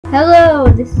Hello,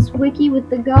 this is Wiki with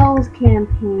the Gauls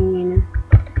campaign.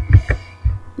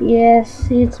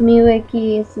 Yes, it's me,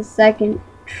 Wiki. It's the second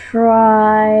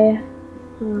try.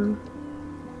 There's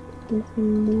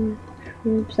some more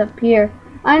troops up here.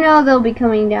 I know they'll be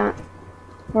coming down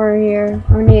for here.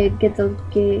 I need to get those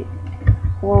gate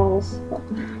walls.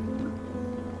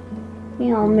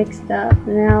 Getting all mixed up.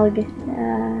 Now I'll get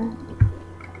that.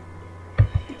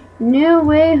 No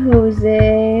way,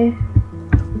 Jose.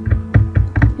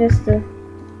 Just a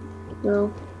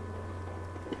little.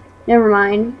 Never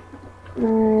mind.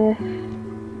 I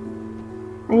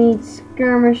need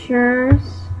skirmishers.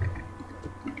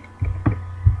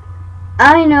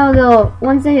 I know they'll,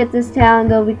 once they hit this town,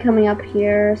 they'll be coming up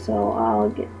here, so I'll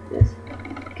get this.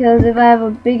 Because if I have a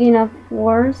big enough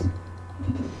force,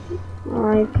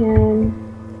 I can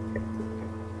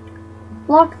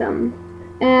block them.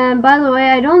 And by the way,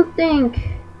 I don't think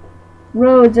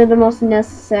roads are the most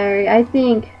necessary. I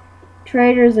think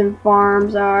traders and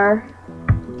farms are.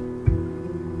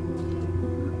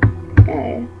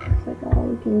 Okay, looks like all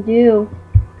we can do.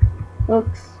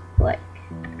 Looks like.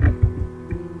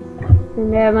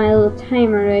 And I have my little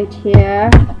timer right here.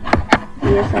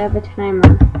 Yes, I have a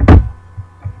timer.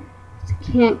 Just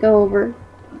can't go over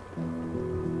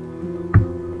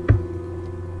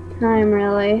time,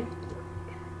 really.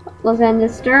 Let's end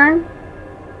this turn.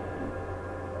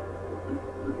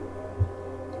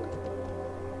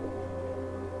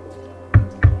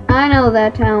 I know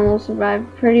that town will survive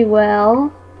pretty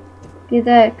well. Get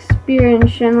that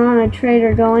experience on a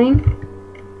trader going.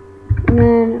 And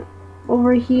then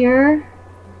over here,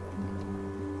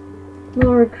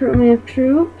 little recruitment of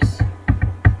troops.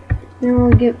 Then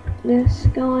we'll get this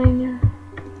going.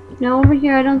 Now over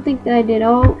here, I don't think that I did.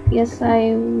 Oh, yes,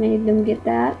 I made them get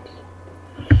that.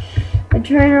 A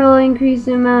trader will increase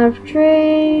the amount of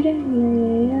trade.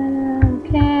 Yeah,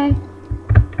 okay.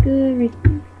 Good.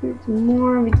 Recruit some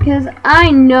more because I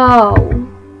know.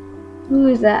 Who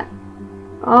is that?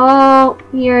 Oh,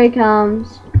 here he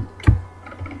comes.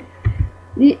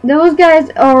 Those guys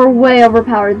are way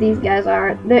overpowered. These guys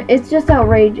are. It's just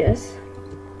outrageous.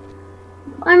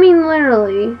 I mean,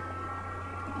 literally.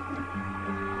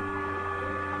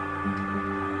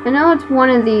 I know it's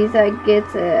one of these that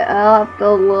gets it. I'll have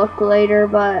to look later,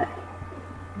 but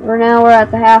for now we're at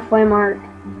the halfway mark.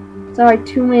 Sorry,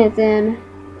 2 minutes in.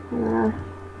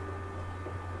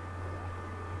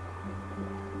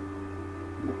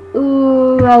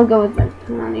 Ooh, I'll go with that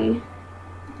 20. I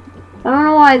don't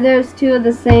know why there's two of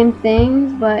the same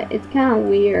things, but it's kind of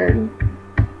weird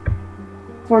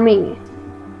for me,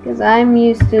 because I'm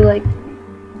used to like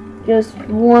just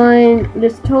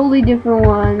totally different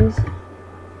ones.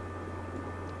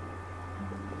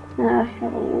 I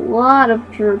have a lot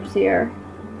of troops here.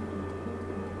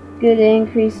 Good to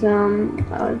increase some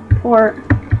port.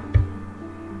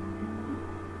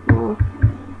 Oh,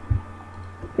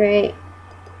 great.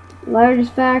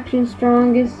 Largest faction,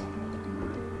 strongest.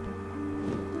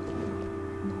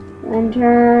 And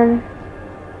turn.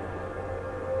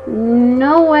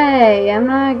 No way! I'm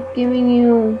not giving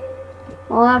you.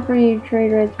 I'll offer you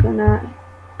trade rates, but not.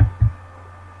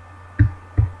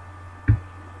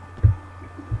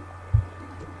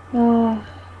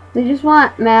 They just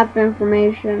want map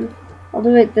information. I'll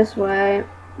do it this way.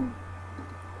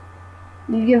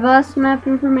 You give us map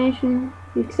information.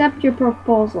 We accept your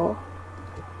proposal.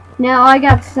 Now I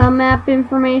got some map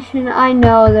information. I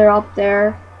know they're up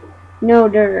there. No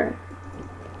dirt.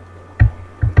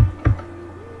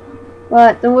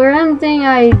 But the weird thing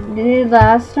I did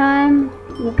last time,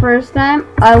 the first time,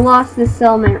 I lost the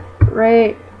settlement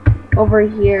right over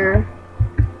here.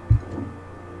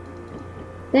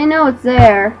 They know it's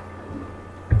there.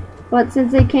 But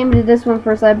since they came to this one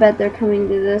first, I bet they're coming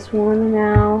to this one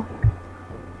now.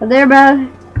 But they're about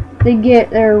to get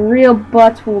their real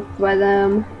butts whooped by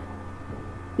them.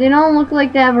 They don't look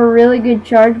like they have a really good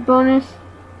charge bonus.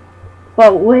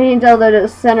 But wait until they're the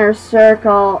center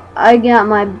circle. I got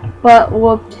my butt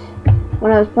whooped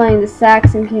when I was playing the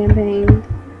Saxon campaign.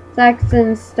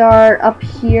 Saxons start up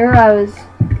here. I was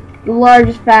the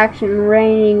largest faction,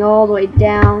 raining all the way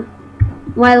down.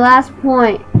 My last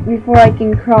point before I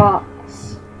can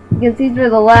cross. Because these were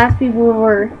the last people who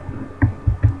were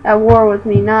at war with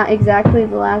me. Not exactly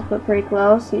the last, but pretty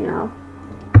close, you know.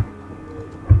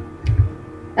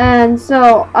 And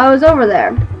so I was over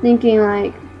there thinking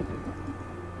like,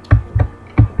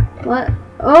 what?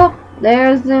 Oh,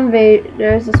 there's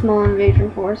the small invasion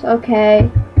force.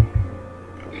 Okay.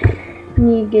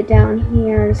 Need to get down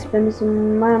here and spend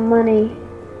some money.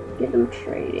 Get them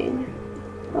trading.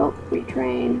 Oh,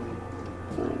 retrain.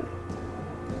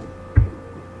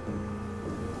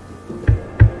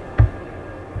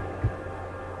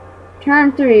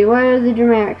 Turn 3. What do the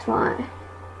generics want?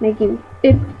 Making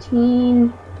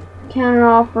 15. Counter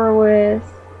offer with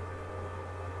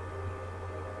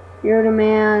your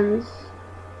demands.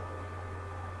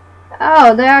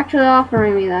 Oh, they're actually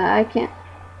offering me that. I can't.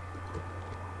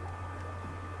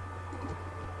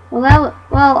 Well,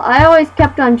 I always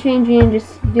kept on changing and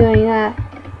just doing that.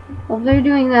 Well, if they're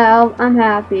doing that, I'm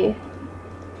happy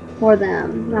for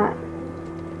them. Not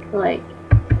like.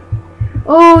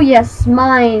 Oh yes,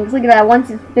 mines. Look at that. Once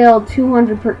it's filled,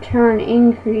 200 per turn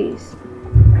increase.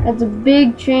 That's a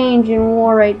big change in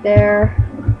war right there.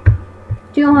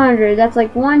 200. That's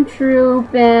like 1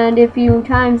 troop, and if you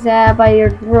times that by your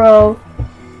growth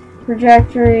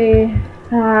trajectory,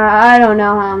 I don't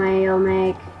know how many you'll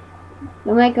make.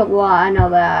 You'll make a lot. I know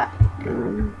that.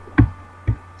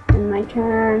 In my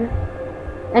turn,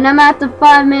 and I'm at the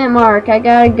 5-minute mark. I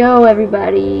gotta go,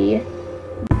 everybody.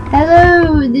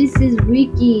 Hello, this is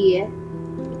Ricky.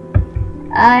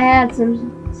 I had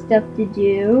some stuff to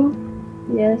do.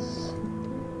 Yes.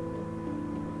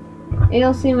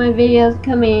 You'll see my videos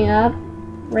coming up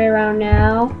right around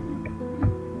now.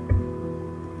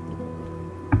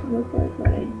 Look like what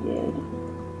I did.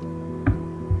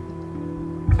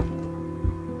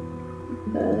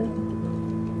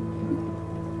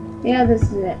 Yeah, this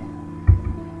is it.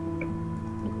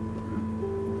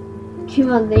 Keep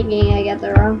on thinking I got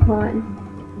the wrong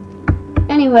one.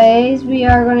 Anyways, we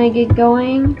are gonna get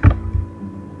going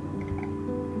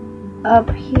up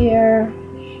here.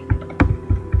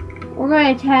 We're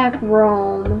gonna attack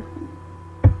Rome.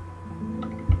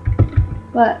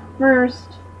 But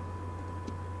first,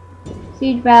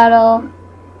 siege battle.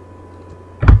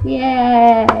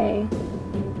 Yay!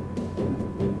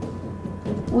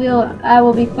 I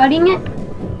will be fighting it.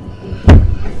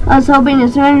 I was hoping to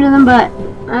surrender them, but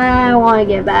I want to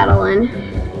get battling.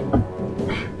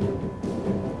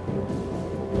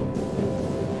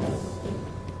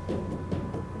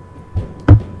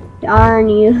 Darn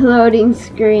you, loading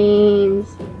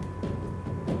screens.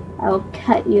 I will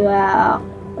cut you out.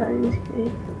 Loading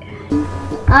screens.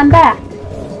 I'm back.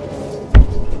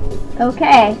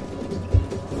 Okay.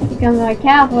 Here comes our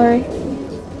cavalry.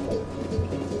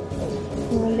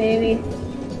 Come on, baby.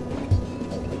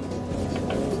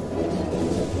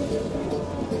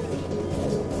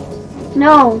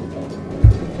 No.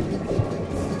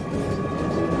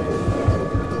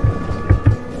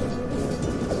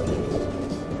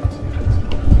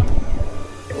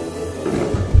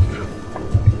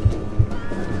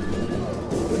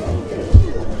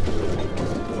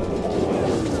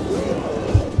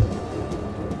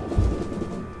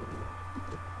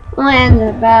 We'll end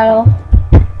the battle.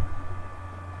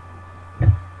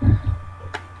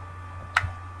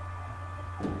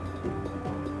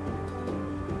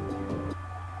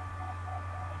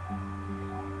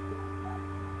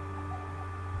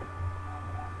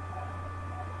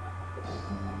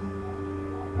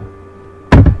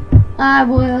 I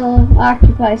will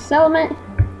occupy settlement.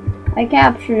 I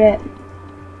captured it.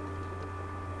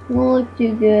 Won't look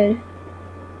too good.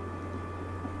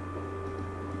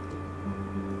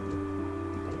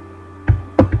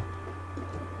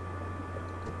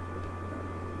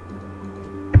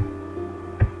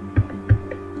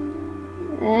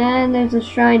 And there's a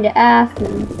shrine to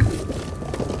Athens.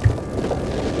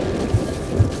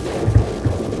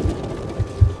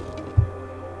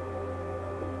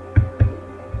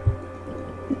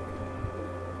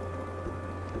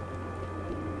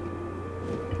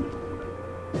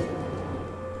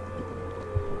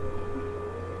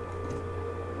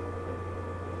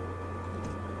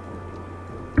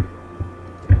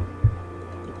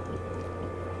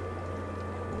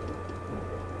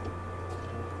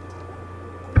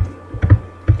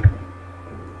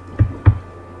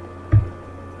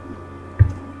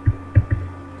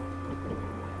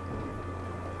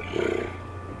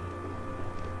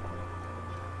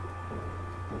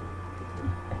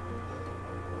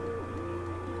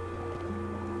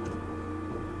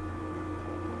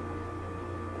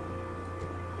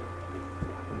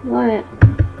 What?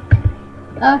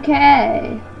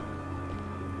 Okay.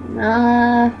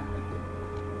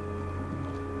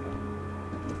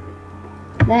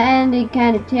 That ended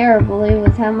kind of terribly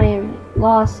with how many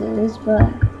losses,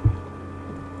 but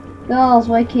goals,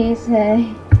 what can you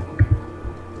say?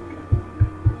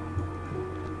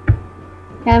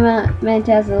 Kinda meant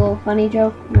as a little funny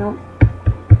joke. Nope.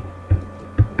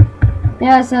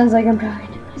 Yeah, it sounds like I'm talking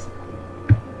to myself.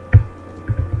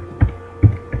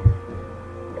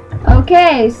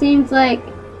 Okay, seems like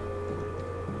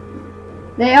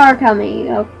they are coming.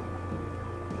 Okay.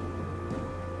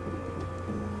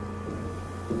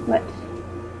 What?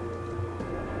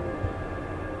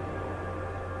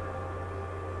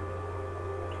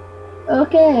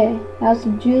 Okay, House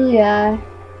of Julia.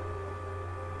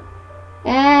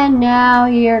 And now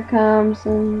here comes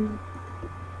some...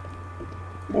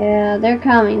 Yeah, they're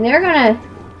coming. They're gonna...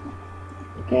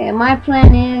 Okay, my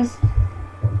plan is...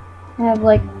 have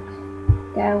like...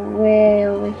 that way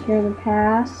over here in the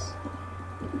pass.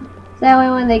 So that way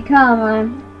when they come,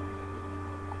 I'm...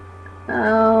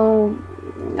 Oh...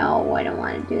 No, I don't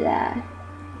want to do that.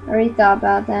 I already thought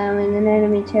about them in an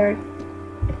enemy territory.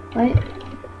 What?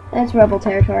 That's rebel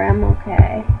territory, I'm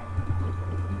okay.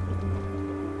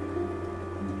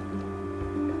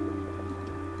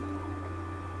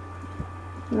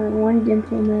 One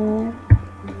diplomat.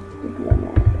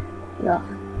 Ugh.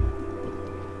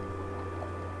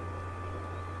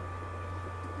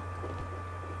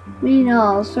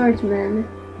 Meanwhile, swordsman.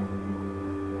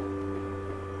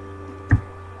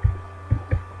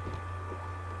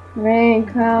 Rain,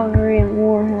 cavalry, and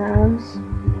warhounds.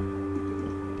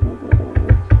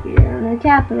 Here in the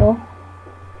capital.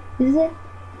 Is it?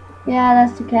 Yeah,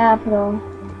 that's the capital.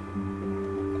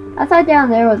 I thought down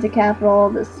there was the capital all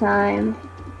this time.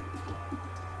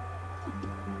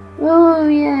 Oh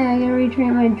yeah, I gotta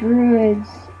retrain my druids.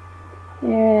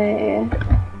 Yeah.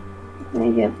 I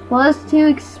get +2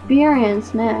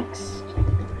 experience next.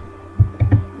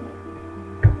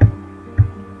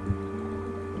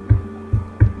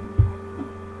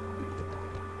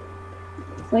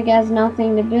 It's like it has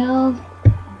nothing to build.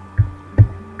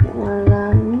 Get one of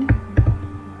them.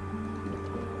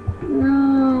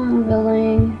 No, I'm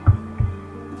building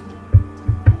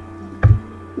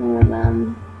one of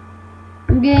them.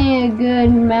 I'm getting a good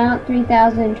amount,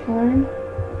 3,000 charm.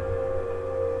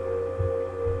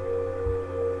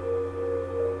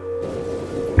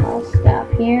 I'll stop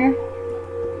here.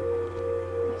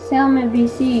 Settlement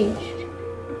besieged.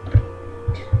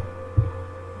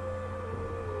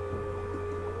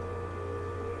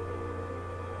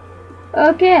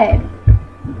 Okay.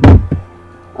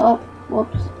 Oh,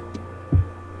 whoops.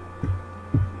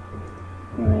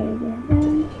 Right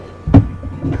again.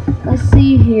 Let's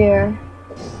see here.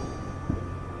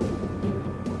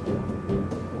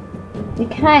 They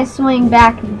kind of swing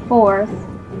back and forth.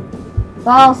 So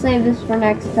I'll save this for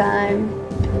next time.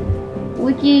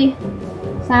 Wiki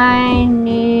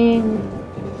signing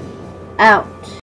out.